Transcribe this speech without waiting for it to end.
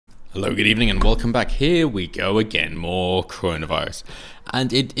Hello, good evening, and welcome back. Here we go again, more coronavirus.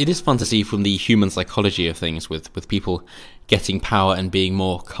 And it is fun to see from the human psychology of things with people getting power and being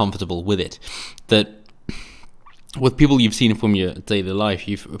more comfortable with it. That with people you've seen from your daily life,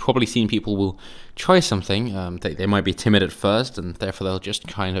 you've probably seen people will try something. They might be timid at first, and therefore they'll just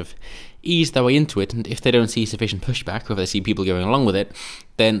kind of ease their way into it. And if they don't see sufficient pushback, or if they see people going along with it,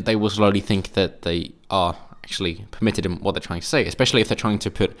 then they will slowly think that they are actually permitted in what they're trying to say, especially if they're trying to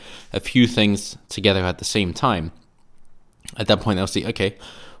put a few things together at the same time. At that point, they'll see, okay,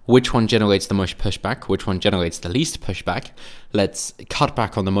 which one generates the most pushback, which one generates the least pushback. Let's cut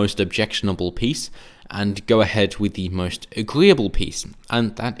back on the most objectionable piece and go ahead with the most agreeable piece.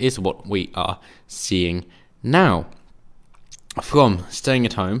 And that is what we are seeing now. From staying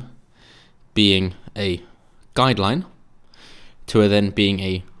at home being a guideline, to it then being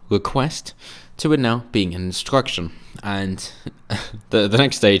a request, to it now being an instruction, and the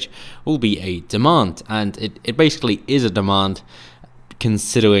next stage will be a demand, and it basically is a demand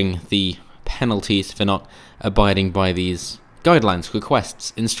considering the penalties for not abiding by these guidelines,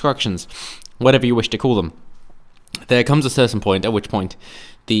 requests, instructions, whatever you wish to call them. There comes a certain point at which point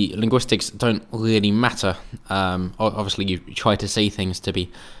the linguistics don't really matter. Obviously you try to say things to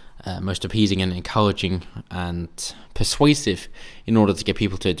be most appeasing and encouraging and persuasive in order to get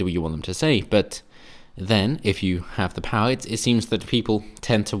people to do what you want them to say. But then, if you have the power, it seems that people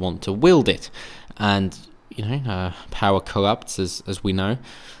tend to want to wield it. And, power corrupts, as we know.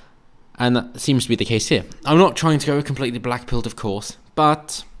 And that seems to be the case here. I'm not trying to go completely black-pilled, of course,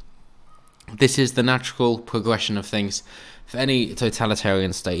 but this is the natural progression of things for any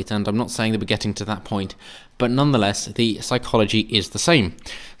totalitarian state, and I'm not saying that we're getting to that point, but nonetheless, the psychology is the same.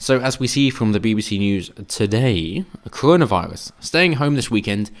 So as we see from the BBC News today, coronavirus, staying home this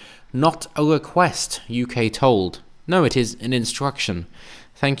weekend, not a request, UK told. No, it is an instruction.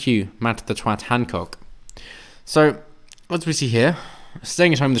 Thank you, Matt the Twat Hancock. So, as we see here,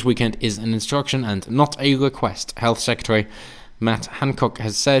 staying at home this weekend is an instruction and not a request, Health Secretary Matt Hancock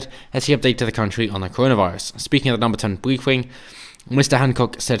has said as he updated the country on the coronavirus. Speaking at the number 10 briefing, Mr.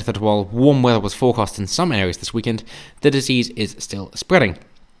 Hancock said that while warm weather was forecast in some areas this weekend, the disease is still spreading.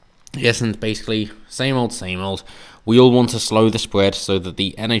 Yes, and basically, same old, same old. We all want to slow the spread so that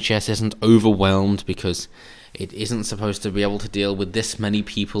the NHS isn't overwhelmed, because it isn't supposed to be able to deal with this many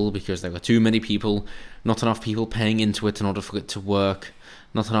people because there are too many people, not enough people paying into it in order for it to work,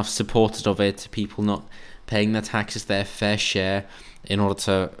 not enough supporters of it, people not paying their taxes their fair share in order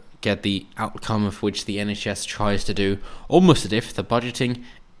to get the outcome of which the NHS tries to do, almost as if the budgeting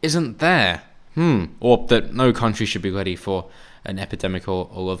isn't there. Or that no country should be ready for an epidemic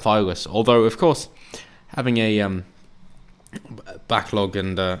or a virus. Although, of course, having a backlog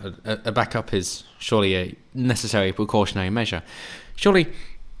and a backup is surely a necessary precautionary measure. Surely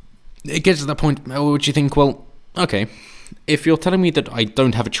it gets to that point where you think, well, okay, if you're telling me that I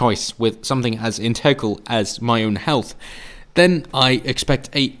don't have a choice with something as integral as my own health, then I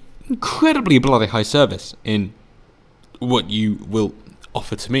expect a incredibly bloody high service in what you will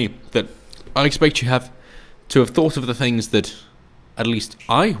offer to me. That I expect you to have thought of the things that at least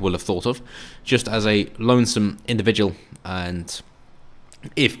I will have thought of, just as a lonesome individual. And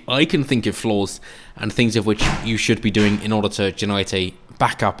if I can think of flaws and things of which you should be doing in order to generate a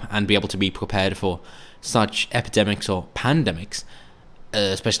backup and be able to be prepared for such epidemics or pandemics,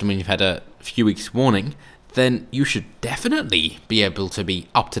 especially when you've had a few weeks warning, then you should definitely be able to be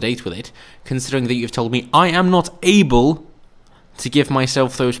up to date with it, considering that you've told me I am not able to give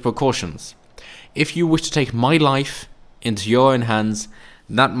myself those precautions. If you wish to take my life into your own hands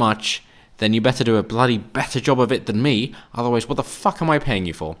that much, then you better do a bloody better job of it than me, otherwise what the fuck am I paying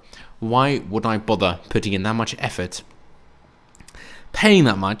you for? Why would I bother putting in that much effort, paying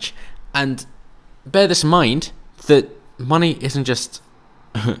that much? And bear this in mind, that money isn't just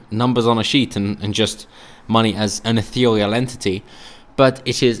numbers on a sheet and just money as an ethereal entity, but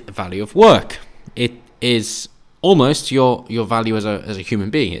it is value of work. It is almost your value as a human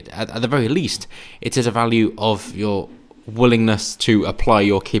being. At the very least, it is a value of your willingness to apply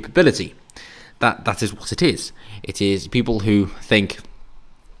your capability. That is what it is. It is people who think,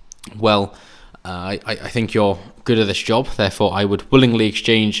 well, I think you're good at this job, therefore I would willingly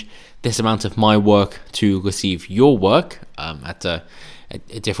exchange this amount of my work to receive your work at a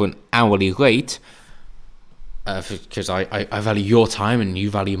different hourly rate, because I value your time and you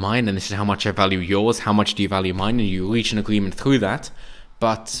value mine, and this is how much I value yours, how much do you value mine, and you reach an agreement through that.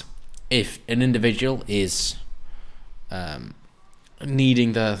 But if an individual is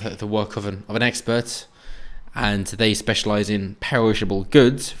needing the work of an expert, and they specialize in perishable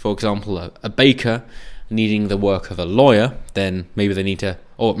goods, for example, a baker needing the work of a lawyer, then maybe they need to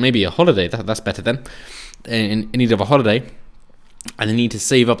or maybe a holiday, that's better then, in need of a holiday, and they need to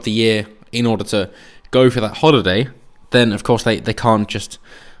save up the year in order to go for that holiday, then of course they can't just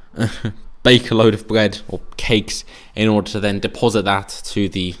bake a load of bread or cakes in order to then deposit that to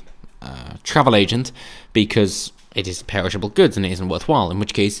the travel agent, because it is perishable goods and it isn't worthwhile, in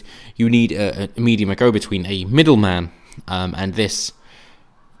which case you need a medium go-between, a middleman, and this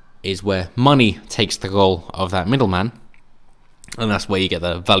is where money takes the role of that middleman, and that's where you get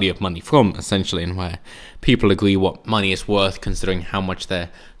the value of money from, essentially, and where people agree what money is worth, considering how much their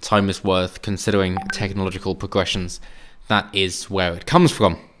time is worth, considering technological progressions. That is where it comes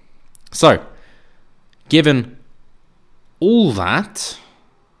from. So, given all that,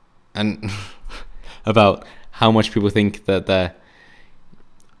 and about how much people think that their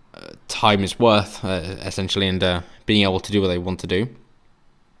time is worth, essentially, and being able to do what they want to do,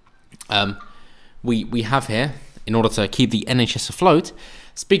 we have here, in order to keep the NHS afloat,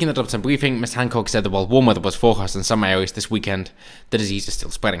 speaking at the Top 10 briefing, Ms Hancock said that while warm weather was forecast in some areas this weekend, the disease is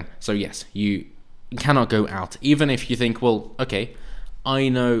still spreading. So yes, you cannot go out, even if you think, well, okay, I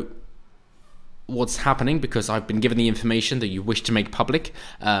know what's happening because I've been given the information that you wish to make public,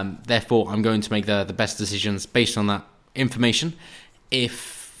 therefore I'm going to make the best decisions based on that information.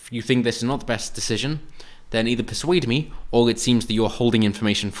 If you think this is not the best decision, then either persuade me, or it seems that you're holding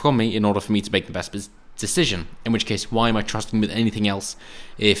information from me in order for me to make the best decision, in which case why am I trusting with anything else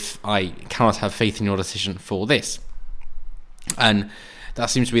if I cannot have faith in your decision for this? And that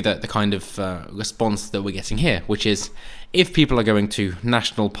seems to be the kind of response that we're getting here, which is, if people are going to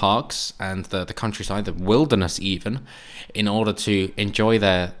national parks and the countryside, the wilderness even, in order to enjoy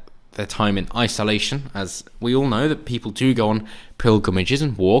their time in isolation, as we all know that people do go on pilgrimages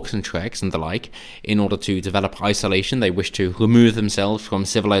and walks and treks and the like in order to develop isolation, they wish to remove themselves from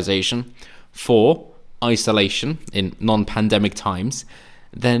civilization for isolation in non-pandemic times,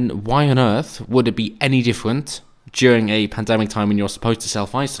 then why on earth would it be any different during a pandemic time when you're supposed to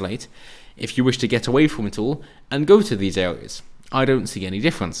self-isolate if you wish to get away from it all and go to these areas? I don't see any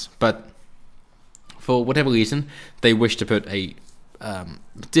difference, but for whatever reason they wish to put a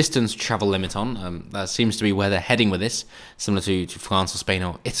distance travel limit on. That seems to be where they're heading with this, similar to France or Spain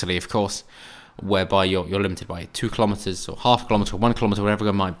or Italy, of course, whereby you're limited by 2 kilometers or half a kilometer or 1 kilometer, whatever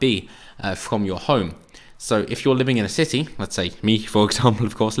it might be, from your home. So if you're living in a city, let's say me, for example,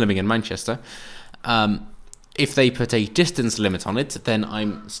 of course, living in Manchester, if they put a distance limit on it, then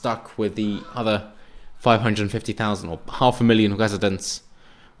I'm stuck with the other 550,000 or 500,000 residents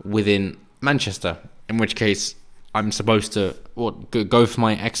within Manchester, in which case I'm supposed to go for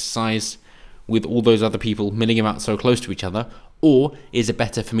my exercise with all those other people milling about so close to each other, or is it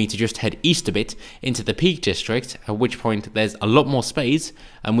better for me to just head east a bit into the Peak District, at which point there's a lot more space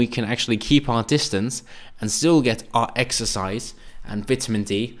and we can actually keep our distance and still get our exercise and vitamin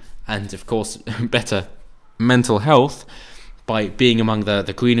D and, of course, better mental health by being among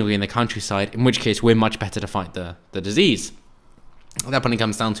the greenery in the countryside, in which case we're much better to fight the disease. At that point it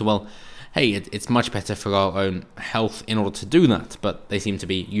comes down to, well, hey, it's much better for our own health in order to do that, but they seem to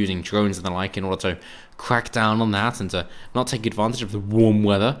be using drones and the like in order to crack down on that and to not take advantage of the warm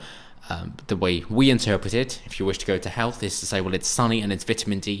weather. The way we interpret it, if you wish to go to health, is to say, well, it's sunny and it's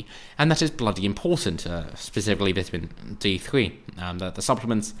vitamin D, and that is bloody important, specifically vitamin D3. The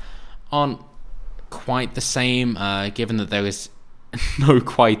supplements aren't quite the same, given that there is no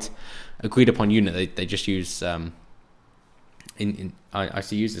quite agreed upon unit. They just use I used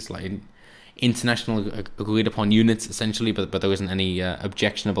to use this like in international agreed upon units essentially, but there isn't any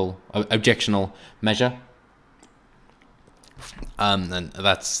objectionable measure, and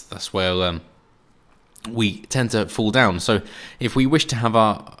that's where we tend to fall down. So if we wish to have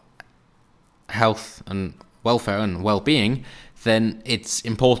our health and welfare and well-being, then it's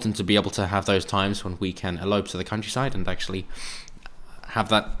important to be able to have those times when we can elope to the countryside and actually have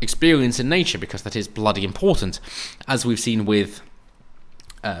that experience in nature, because that is bloody important, as we've seen with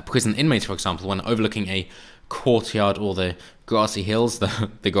prison inmates, for example, when overlooking a courtyard or the grassy hills,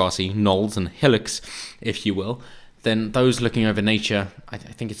 the grassy knolls and hillocks, if you will, then those looking over nature, I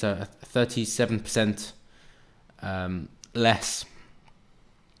think it's a 37% less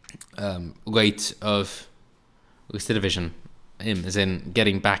rate of recidivism, as in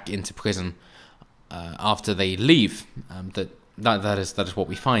getting back into prison after they leave. That is what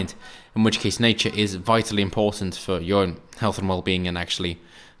we find, in which case nature is vitally important for your own health and well-being and actually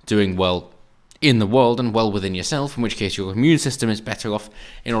doing well in the world and well within yourself, in which case your immune system is better off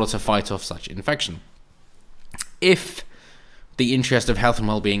in order to fight off such infection. If the interest of health and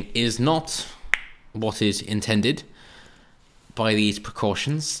well-being is not what is intended by these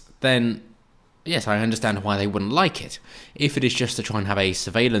precautions, then yes, I understand why they wouldn't like it. If it is just to try and have a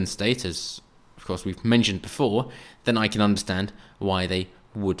surveillance state, as of course we've mentioned before, then I can understand why they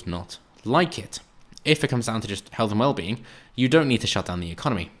would not like it. If it comes down to just health and well-being, you don't need to shut down the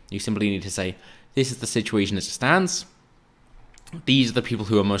economy. You simply need to say, this is the situation as it stands. These are the people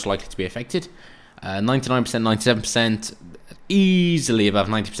who are most likely to be affected. 99%, 97%, easily above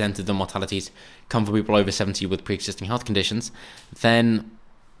 90% of the mortalities come from people over 70 with pre-existing health conditions. Then,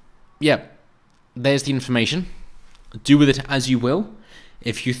 yeah, there's the information. Do with it as you will.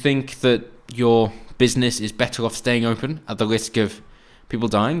 If you think that your business is better off staying open at the risk of people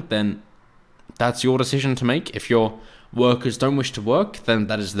dying, then that's your decision to make. If your workers don't wish to work, then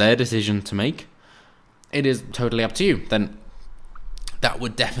that is their decision to make. It is totally up to you. Then that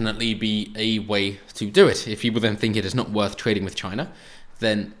would definitely be a way to do it. If people then think it is not worth trading with China,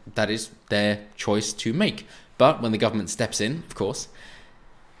 then that is their choice to make. But when the government steps in, of course,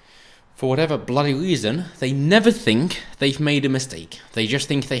 for whatever bloody reason, they never think they've made a mistake. They just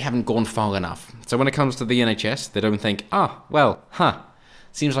think they haven't gone far enough. So when it comes to the NHS, they don't think,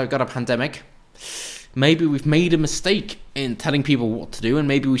 seems like we've got a pandemic. Maybe we've made a mistake in telling people what to do, and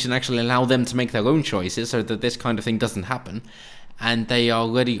maybe we should actually allow them to make their own choices so that this kind of thing doesn't happen. And they are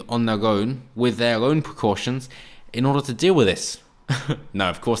already on their own with their own precautions in order to deal with this. No,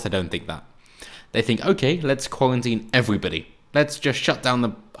 of course they don't think that. They think, okay, let's quarantine everybody. Let's just shut down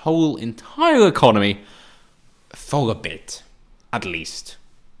the whole entire economy for a bit, at least.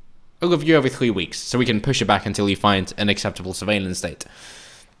 A review every 3 weeks, so we can push it back until you find an acceptable surveillance state.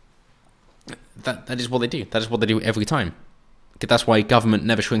 That is what they do. That is what they do every time. That's why government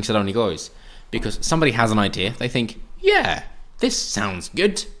never shrinks, it only grows. Because somebody has an idea, they think, yeah, this sounds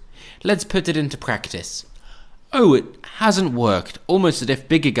good. Let's put it into practice. Oh, it hasn't worked. Almost as if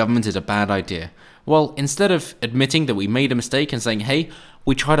bigger government is a bad idea. Well, instead of admitting that we made a mistake and saying, hey,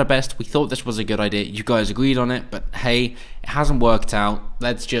 we tried our best, we thought this was a good idea, you guys agreed on it, but hey, it hasn't worked out,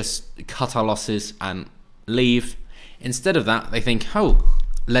 let's just cut our losses and leave. Instead of that, they think, oh,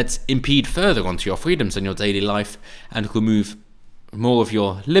 let's impede further onto your freedoms and your daily life and remove more of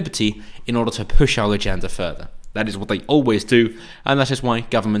your liberty in order to push our agenda further. That is what they always do, and that is why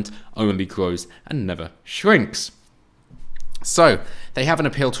government only grows and never shrinks. So, they have an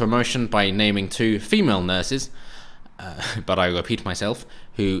appeal to emotion by naming 2 female nurses, but I repeat myself,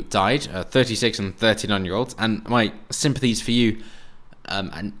 who died, 36 and 39-year-olds, and my sympathies for you,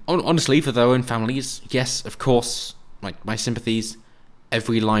 and honestly, for their own families. Yes, of course, my sympathies.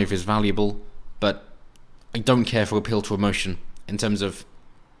 Every life is valuable, but I don't care for appeal to emotion in terms of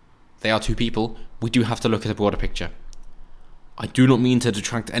they are 2 people. We do have to look at a broader picture. I do not mean to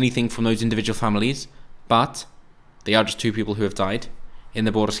detract anything from those individual families, but they are just 2 people who have died. In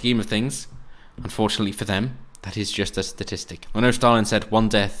the broader scheme of things, unfortunately for them, that is just a statistic. I know Stalin said 1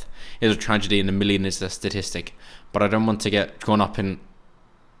 death is a tragedy and 1 million is a statistic, but I don't want to get drawn up in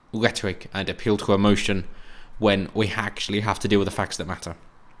rhetoric and appeal to emotion when we actually have to deal with the facts that matter.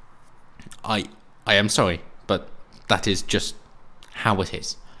 I am sorry, but that is just how it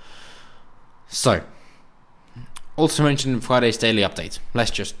is. So, also mentioned in Friday's daily update.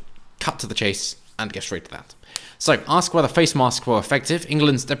 Let's just cut to the chase and get straight to that. So, asked whether face masks were effective,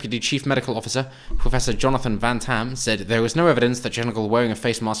 England's Deputy Chief Medical Officer, Professor Jonathan Van Tam, said there is no evidence that general wearing a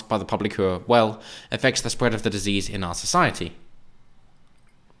face mask by the public who are well affects the spread of the disease in our society.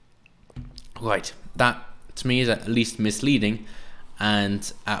 Right, that to me is at least misleading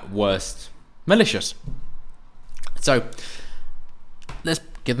and at worst malicious. So, let's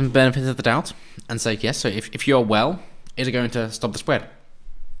give them the benefit of the doubt and say, yes, so if you're well, is it going to stop the spread?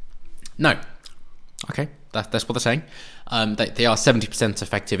 No. Okay, that's what they're saying. They are 70%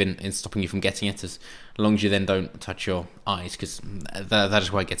 effective in stopping you from getting it, as long as you then don't touch your eyes, because that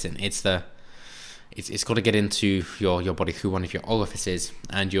is where it gets in. It's got to get into your body through one of your orifices,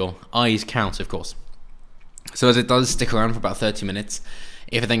 and your eyes count, of course. So as it does stick around for about 30 minutes,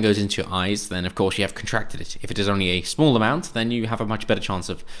 if it then goes into your eyes, then of course you have contracted it. If it is only a small amount, then you have a much better chance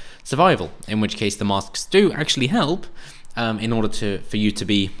of survival, in which case the masks do actually help in order for you to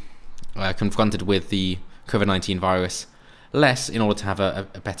be confronted with the Covid-19 virus less, in order to have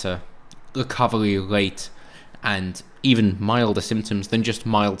a better recovery rate and even milder symptoms than just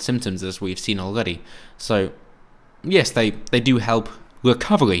mild symptoms, as we've seen already. So yes, they do help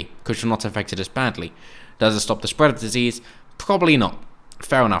recovery because you're not affected as badly. Does it stop the spread of the disease? Probably not.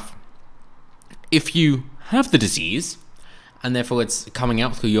 Fair enough. If you have the disease, and therefore it's coming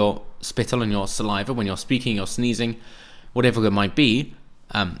out through your spittle and your saliva when you're speaking or sneezing, whatever it might be,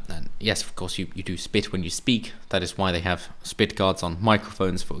 and yes, of course, you do spit when you speak. That is why they have spit guards on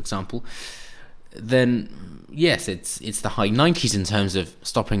microphones, for example. Then, yes, it's the high 90s in terms of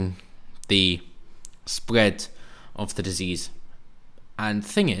stopping the spread of the disease. And the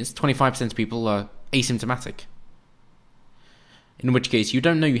thing is, 25% of people are asymptomatic. In which case, you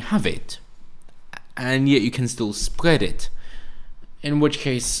don't know you have it, and yet you can still spread it. In which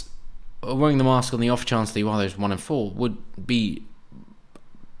case, wearing the mask on the off chance that you are those 1 in 4 would be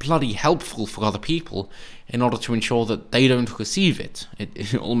bloody helpful for other people in order to ensure that they don't receive it.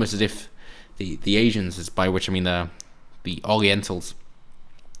 It almost as if the Asians, by which I mean the Orientals,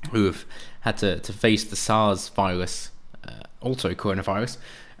 who have had to face the SARS virus, also coronavirus,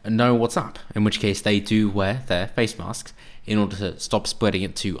 and know what's up, in which case they do wear their face masks in order to stop spreading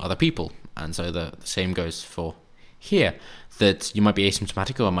it to other people. And so the same goes for here, that you might be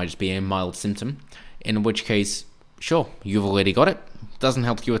asymptomatic or it might just be a mild symptom, in which case, sure, you've already got it, doesn't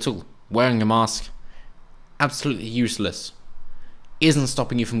help you at all. Wearing a mask, absolutely useless. Isn't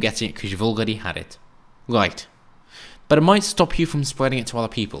stopping you from getting it because you've already had it. Right. But it might stop you from spreading it to other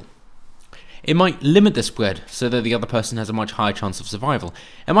people. It might limit the spread so that the other person has a much higher chance of survival.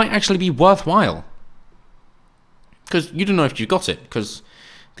 It might actually be worthwhile. Because you don't know if you've got it, because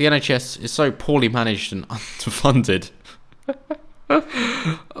the NHS is so poorly managed and underfunded.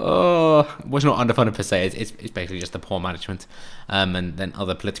 Well, it's not underfunded per se, it's basically just the poor management, and then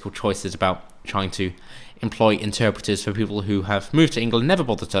other political choices about trying to employ interpreters for people who have moved to England, never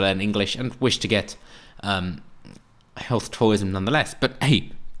bothered to learn English, and wish to get health tourism nonetheless. But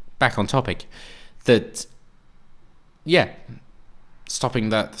hey, back on topic, that, yeah, stopping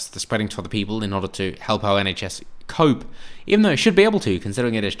the spreading to other people in order to help our NHS cope, even though it should be able to,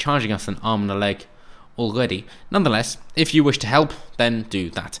 considering it is charging us an arm and a leg already. Nonetheless, if you wish to help, then do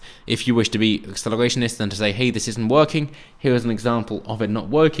that. If you wish to be accelerationist and to say, hey, this isn't working, here is an example of it not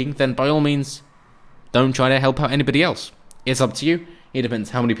working, then by all means, don't try to help out anybody else. It's up to you. It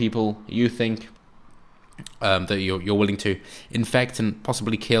depends how many people you think that you're willing to infect and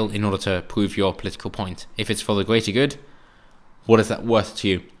possibly kill in order to prove your political point. If it's for the greater good, what is that worth to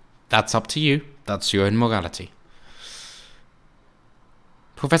you? That's up to you. That's your own morality.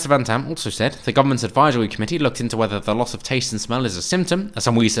 Professor Van Tam also said the government's advisory committee looked into whether the loss of taste and smell is a symptom, as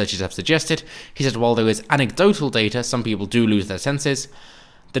some researchers have suggested. He said while there is anecdotal data, some people do lose their senses.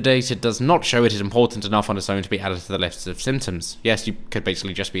 The data does not show it is important enough on its own to be added to the list of symptoms. Yes, you could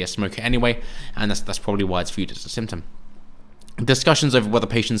basically just be a smoker anyway, and that's probably why it's viewed as a symptom. Discussions over whether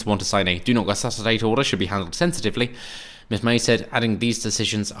patients want to sign a do not resuscitate order should be handled sensitively. Ms. May said, adding these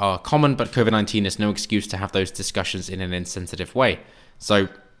decisions are common, but COVID-19 is no excuse to have those discussions in an insensitive way. So,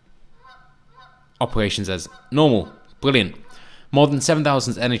 operations as normal. Brilliant. More than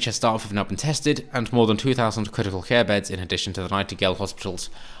 7,000 NHS staff have now been tested, and more than 2,000 critical care beds, in addition to the Nightingale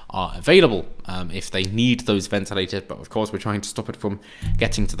hospitals, are available if they need those ventilators. But of course, we're trying to stop it from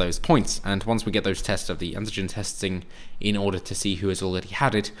getting to those points. And once we get those tests of the antigen testing in order to see who has already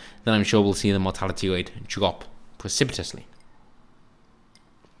had it, then I'm sure we'll see the mortality rate drop precipitously.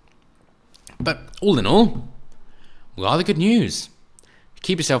 But all in all, rather good news.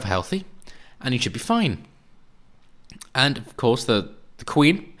 Keep yourself healthy, and you should be fine. And of course, the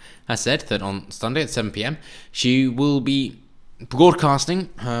Queen has said that on Sunday at 7 PM, she will be broadcasting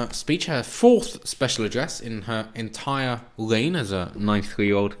her speech, her 4th special address in her entire reign as a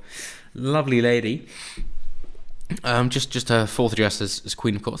 93-year-old lovely lady. Just her 4th address as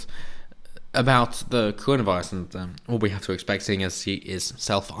Queen, of course, about the coronavirus and what we have to expect, seeing as she is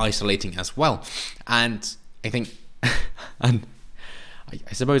self-isolating as well. And I think, and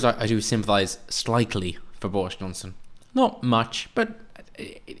I suppose I do sympathise slightly for Boris Johnson. Not much, but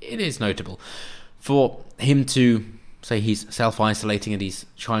it is notable for him to say he's self-isolating and he's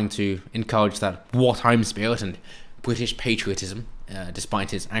trying to encourage that wartime spirit and British patriotism,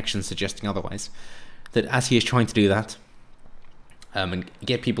 despite his actions suggesting otherwise. That as he is trying to do that, and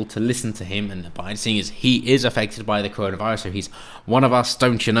get people to listen to him and abide, seeing as he is affected by the coronavirus, so he's one of us,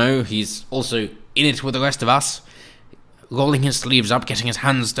 don't you know? He's also in it with the rest of us, rolling his sleeves up, getting his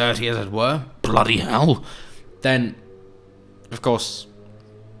hands dirty, as it were. Bloody hell. Then, of course,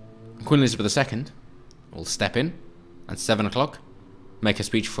 Queen Elizabeth II will step in at 7 o'clock, make a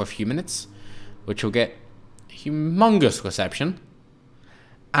speech for a few minutes, which will get a humongous reception.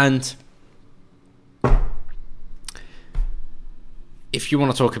 And if you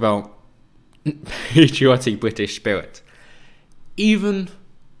want to talk about patriotic British spirit, even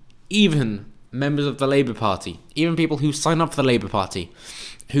members of the Labour Party, even people who sign up for the Labour Party,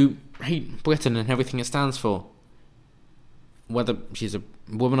 who hate Britain and everything it stands for, whether she's a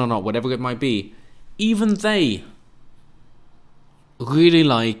woman or not, whatever it might be, even they really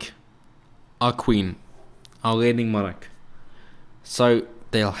like our Queen, our reigning monarch. So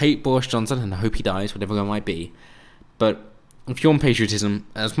they'll hate Boris Johnson and hope he dies, whatever it might be. But if you want patriotism,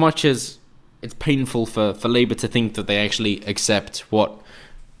 as much as it's painful for Labour to think that they actually accept what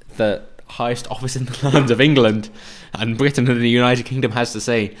the highest office in the land of England and Britain and the United Kingdom has to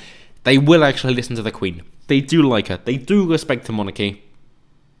say. They will actually listen to the Queen. They do like her. They do respect the monarchy.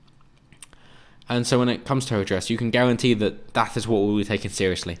 And so when it comes to her address, you can guarantee that that is what will be taken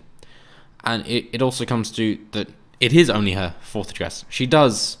seriously. And it also comes to that it is only her fourth address. She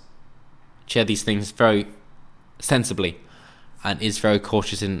does share these things very sensibly and is very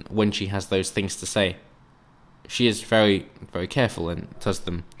cautious in when she has those things to say. She is very, very careful and does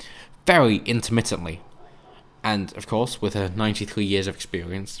them very intermittently. And, of course, with her 93 years of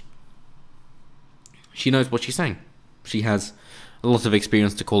experience, she knows what she's saying. She has a lot of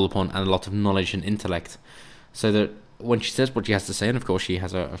experience to call upon and a lot of knowledge and intellect. So that when she says what she has to say, and of course she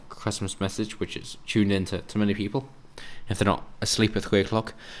has a Christmas message which is tuned in to many people, if they're not asleep at 3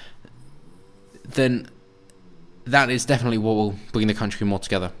 o'clock, then that is definitely what will bring the country more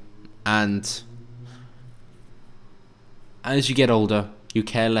together. And as you get older, you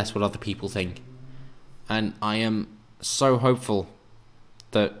care less what other people think. And I am so hopeful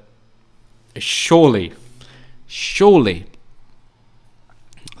that surely,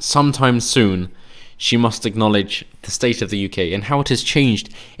 sometime soon, she must acknowledge the state of the UK and how it has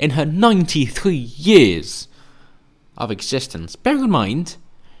changed in her 93 years of existence. Bear in mind,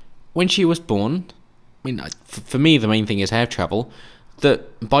 when she was born, I mean, for me, the main thing is air travel,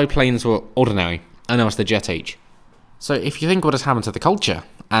 that biplanes were ordinary, and now it's the jet age. So if you think what has happened to the culture,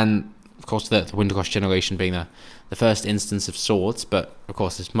 and of course the Windrush generation being the first instance of sorts, but of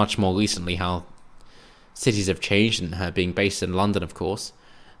course it's much more recently how cities have changed, and her being based in London, of course,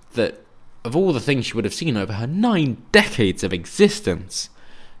 that of all the things she would have seen over her 9 decades of existence,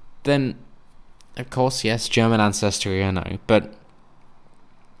 then, of course, yes, German ancestry, I know, but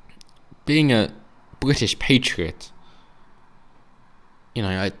being a British patriot, you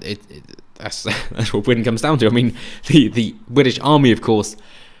know, that's what Britain comes down to. I mean, the British Army, of course,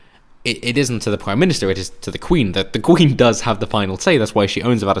 it isn't to the Prime Minister, it is to the Queen. That the Queen does have the final say. That's why she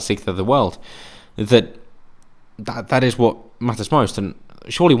owns about a sixth of the world. That is what matters most. And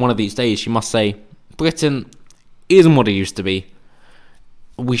surely one of these days she must say, Britain isn't what it used to be.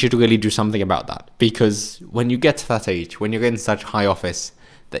 We should really do something about that. Because when you get to that age, when you're in such high office,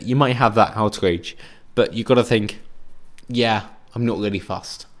 that you might have that outrage, but you got to think, yeah, I'm not really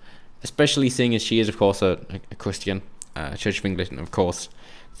fussed. Especially seeing as she is, of course, a Christian, Church of England, of course,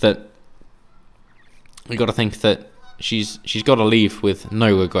 that you got to think that she's got to leave with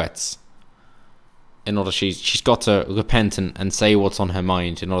no regrets. In order, she's got to repent and say what's on her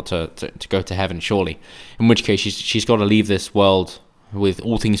mind in order to go to heaven, surely. In which case, she's got to leave this world with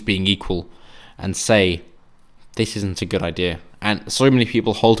all things being equal and say, this isn't a good idea. And so many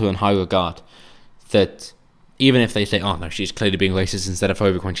people hold her in high regard that even if they say, oh no, she's clearly being racist and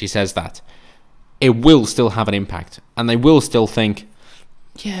xenophobic when she says that, it will still have an impact. And they will still think,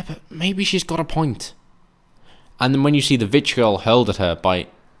 yeah, but maybe she's got a point. And then when you see the vitriol hurled at her by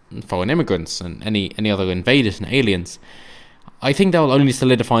foreign immigrants and any other invaders and aliens, I think that will only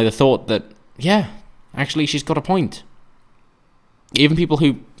solidify the thought that, yeah, actually she's got a point. Even people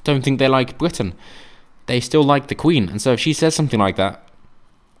who don't think they like Britain, they still like the Queen. And so if she says something like that,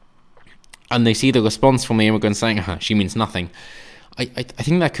 and they see the response from the immigrants saying, she means nothing, I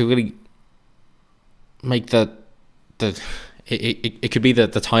think that could really make it could be the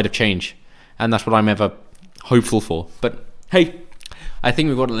tide of change. And that's what I'm ever hopeful for. But hey, I think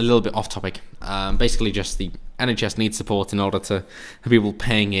we've got a little bit off topic. Basically just the NHS needs support in order to have people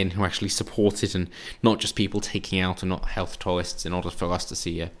paying in who actually support it, and not just people taking out and not health tourists, in order for us to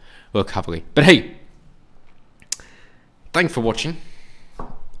see a recovery. But hey, thanks for watching.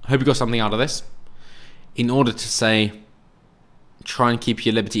 I hope you got something out of this. In order to say, try and keep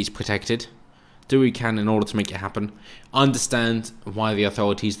your liberties protected. Do what you can in order to make it happen. Understand why the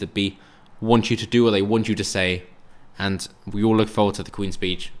authorities that be want you to do what they want you to say. And we all look forward to the Queen's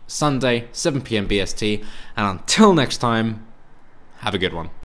speech Sunday, 7 PM BST. And until next time, have a good one.